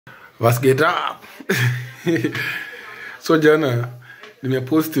Let's get up. So jana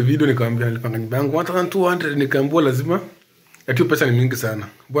nimepost video nikamwambia nilipanga nyumba yangu 1200 nikaambiwa lazima ati pesa ni mingi sana.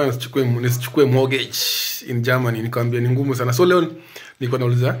 Bwana nisichukue mortgage in Germany, nikamwambia ni ngumu sana. So leo niko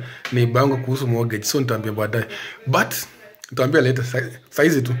nauliza ni bango kuhusu mortgage. So nitaambia baadaye. But nitaambia later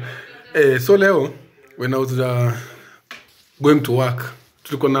size tu. So leo when I was going to work,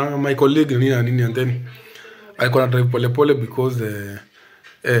 tulikuwa na my colleague nini and then alikuwa na drive pole because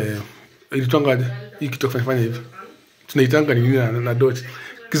ilitanga hii kitu kufanya hivi. Tunaitanga nini na Dodge.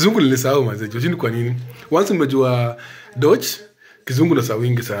 Kizungu nilisahau mazejo. Jini kwa nini? Once nimejua Dodge, kizungu na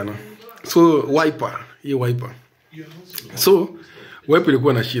sawingi sana. So wiper, hii wiper. So wiper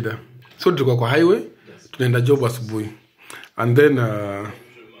ilikuwa na shida. So tulikuwa kwa highway, tunaenda job asubuhi. And then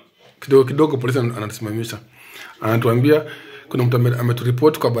kidogo polisi anatusimamisha. Anatuambia kuna mtu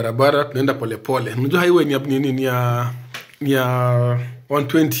ameturipoti kwa barabara, tunaenda pole. Unajua highway ni ya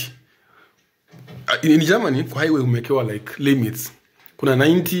 120. In Germany kwa highway umekewa like limits. Kuna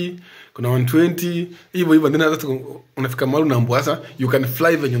 90, kuna 120, hivyo then hata unafika mahali unaambiwa you can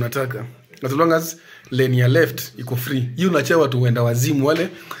fly venye unataka. As long as lane ya left iko free. Hiyo unachia watu waenda wazimu wale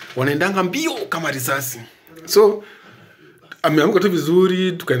wanaendanga mbio kama risasi. So ameamka tu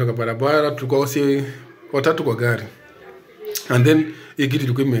vizuri, tukaenda kwa barabara, tulikuwa wasi watatu kwa gari. And then hii gari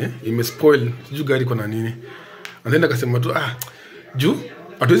ilikuwa imespoil, sijui gari kuna nini. And then akasema tu juu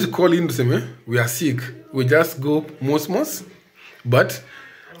hatuwezi call in tuseme we are sick, we just go mos, but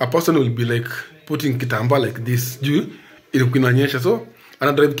a person will be like putting kitamba like this juu ilikuwa inanyesha. So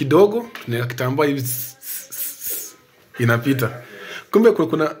ana drive kidogo, tunaweka kitamba hivi inapita. Kumbe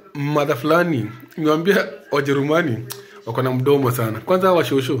kuna mother fulani niwaambia Wajerumani wako na mdomo sana. Kwanza hawa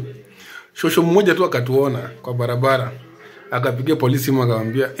shosho mmoja tu akatuona kwa barabara, akapigia polisi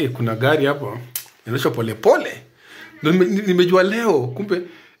akamwambia kuna gari hapo inaendesha pole. Nimejua leo kumbe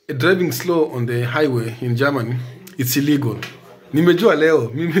driving slow on the highway in Germany it's illegal. Nimejua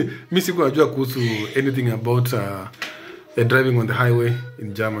leo mimi sikuwa najua kuhusu anything about driving on the highway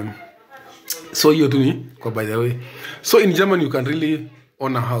in Germany. So hiyo tu ni kwa by the way. So in Germany you can really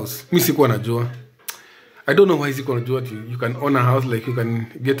own a house. Mimi sikuwa najua. I don't know why sikuwa najua you can own a house, like you can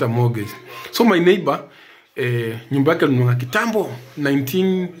get a mortgage. So my neighbor nyumba yake alinunua kitambo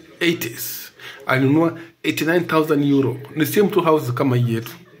 1980s. Alinunua 89,000 euro. Ni same to house kama hii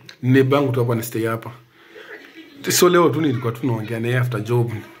yetu. Neighbor yangu tu hapa ni stay hapa. So leo tu nilikuwa tunaongea naye after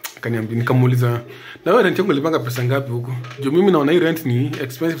job. Akaniambia, nikamuuliza, na wewe rent yako ulipanga pesa ngapi huko? Juu mimi naona hii rent ni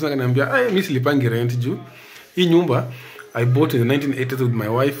expensive sana. Akaniambia, mimi silipangi rent juu hii nyumba I bought in the 1980s with my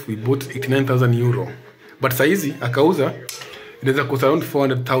wife. We bought 89,000 euro. But saizi akauza inaweza cost around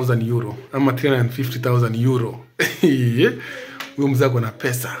 400,000 euro ama 350,000 euro. Huyo mzako na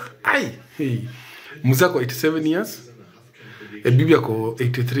pesa. Mzako 87 years. Bibi yako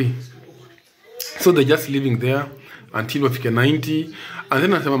 83. So they're just living there until wafike 90. And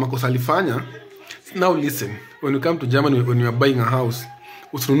then anasema makosa alifanya. Now listen, when you come to Germany, when you are buying a house,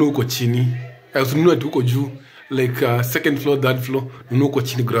 usinunue uko chini. Usinunue tu uko juu, like second floor, third floor, nunue uko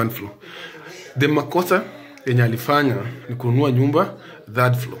chini, ground floor. The makosa yenye alifanya ni kununua nyumba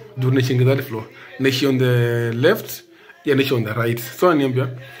third floor. Juu naishi third floor. Naishi on the left, naishi on the right. So ananiambia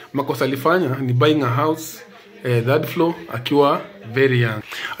makosa alifanya ni buying a house third floor akiwa very young.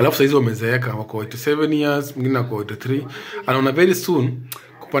 Alafu saizi wamezeeka, wako 87 years, mwingine wako 83. Anaona very soon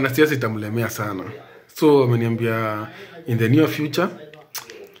kupanda siasa itamlemea sana. So ameniambia in the near future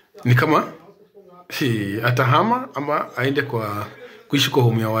ni kama atahama ama aende kwa kuishi kwa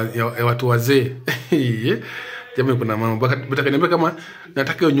home ya watu wazee. Jamaa kuna mama akaniambia kama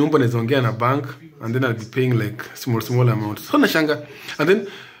nataka hiyo nyumba nazoongea na bank and then I'll be paying like small amount. So nashanga. And then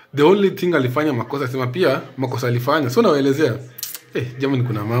the only thing alifanya makosa, sema pia makosa alifanya. So nawaelezea jamani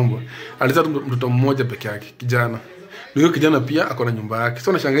kuna mambo. Alizaa mtoto mmoja peke yake, kijana. Huyo kijana pia ako na nyumba yake.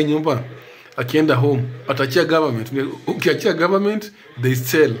 So nashangaa nyumba akienda home atachia government. Ukiachia government they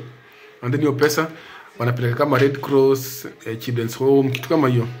sell. And then hiyo pesa wanapeleka kama Red Cross, Children's Home, kitu kama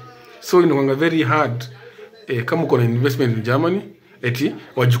hiyo. So inakuwa very hard kama uko na investment in Germany eti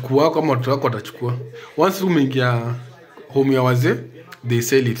wajukuu wako kama watoto wako watachukua. Once umeingia home ya wazee, they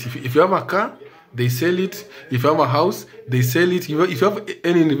sell it. If you have a car, they sell it. If you have a house, they sell it. If you have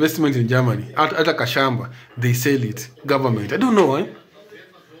any investment in Germany, hata kashamba, they sell it. Government. I don't know why.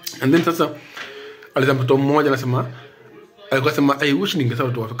 And then sasa alisema mtoto mmoja anasema alikuwa sema I wish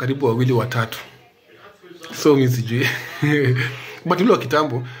ningesema watu karibu wawili watatu. So mimi sijui. But wale wa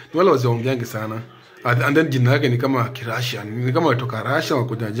kitambo ni wale wazoongeange sana. And then jina yake ni kama Russian. Ni kama kutoka Russia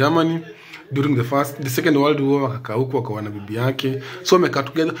wakuja Germany during the second world war, wakakaa huko wakawa na bibi yake. So wamekaa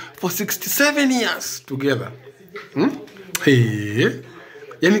together for 67 years together.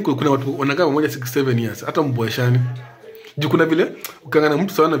 yani kuna watu wanakaa pamoja 67 years hata mboeshani. Juu kuna vile ukangana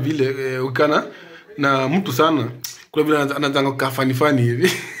mtu sana vile ukana na mtu sana kuna vile anaanza kafani fani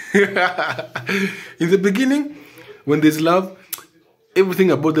hivi. In the beginning when there's love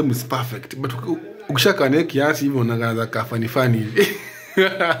everything about them is perfect, but ukishaka na kiasi hivyo unaanza kafani fani hivi.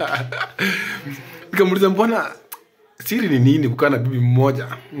 Nikamuuliza mbona siri ni nini kukaa na bibi mmoja?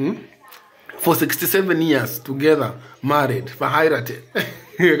 For 67 years together, married, fahairate.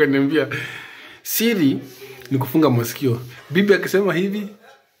 Akaniambia siri ni kufunga masikio. Bibi akisema hivi,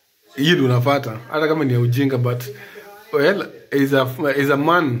 hii ndio unafuata. Hata kama ni ujinga, but well, as a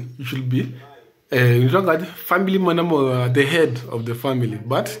man you should be family man, the head of the family,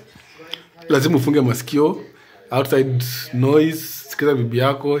 but lazima ufunge masikio, outside noise, sikiza bibi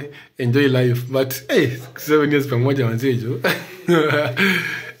yako, enjoy life. But 7 years pamoja wanzejo.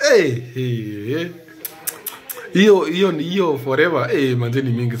 Hiyo forever manzeni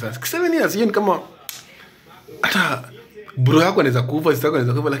mingi sasa. 7 years hiyo ni kama hata bro yako anaweza kufa, sister yako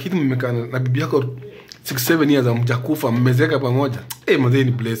anaweza kufa, lakini mmekaa na bibi yako 6-7 years hamjakufa, mmezeka pamoja.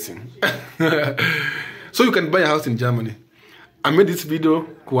 Manzeni blessing. So you can buy a house in Germany. I made this video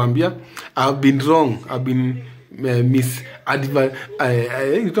kuambia I've been wrong, I've been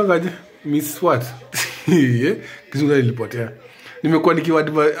miss what? Kizungu nilipotea. Nimekuwa nikiwa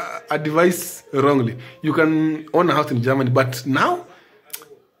advice wrongly. You can own a house in Germany, but now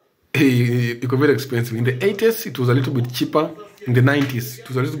it was very expensive. In the 80s it was a little bit cheaper. In the 90s it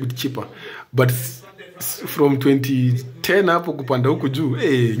was a little bit cheaper, but from 2010 hapo kupanda huku juu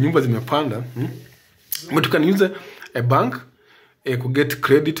nyumba zimepanda. But you can use a bank to get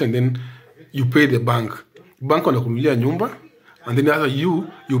credit, and then you pay the bank wanakunulia nyumba, and then after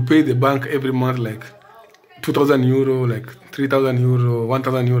you pay the bank every month like 2,000 euro, like 3,000 euro,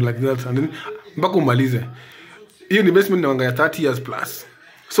 1,000 euro, like that, and then mpaka umalize. Hiyo investment inaanga 30 years plus.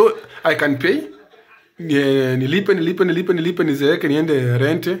 So I can pay, nilipe nizeeke, niende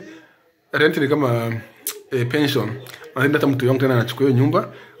rent ni kama pension, and then hata mtu yangu tena anachukua hiyo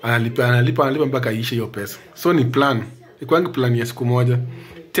nyumba, analipa mpaka iishe hiyo pesa. So ni plan, ikuangi plan ya siku moja.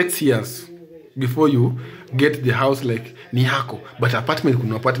 Takes years before you get the house like ni yako, but apartment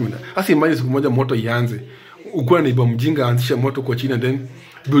kuna apartment. Hasa imagine siku moja moto ianze, ukuwa naiba mjinga anzisha moto kwa chini, then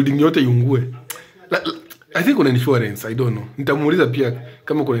building yote iungue. I think kuna insurance, I don't know. Nitamuuliza pia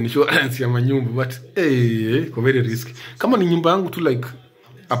kama kuna insurance ya manyumba, but kwa very risky. Kama ni nyumba yangu tu like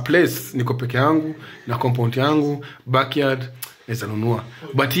a place, niko peke yangu na compound yangu, backyard, naweza nunua.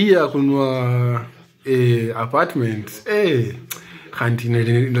 But here kununua apartment, kanti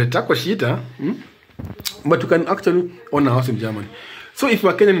niletako shida. But you can actually own a house in Germany. So if you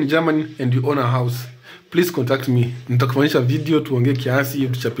are Kenyan in Germany and you own a house, please contact me. Nitakufanyisha video tuongee kiasi,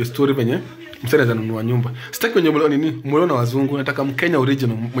 tuchape story venye msana za nunua nyumba. Sitaki wenye mliona wazungu, nataka Mkenya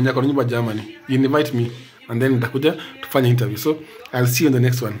original mwenye ako nyumba Germany. You invite me and then nitakuja tufanye interview. So I'll see you in the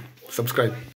next one. Subscribe.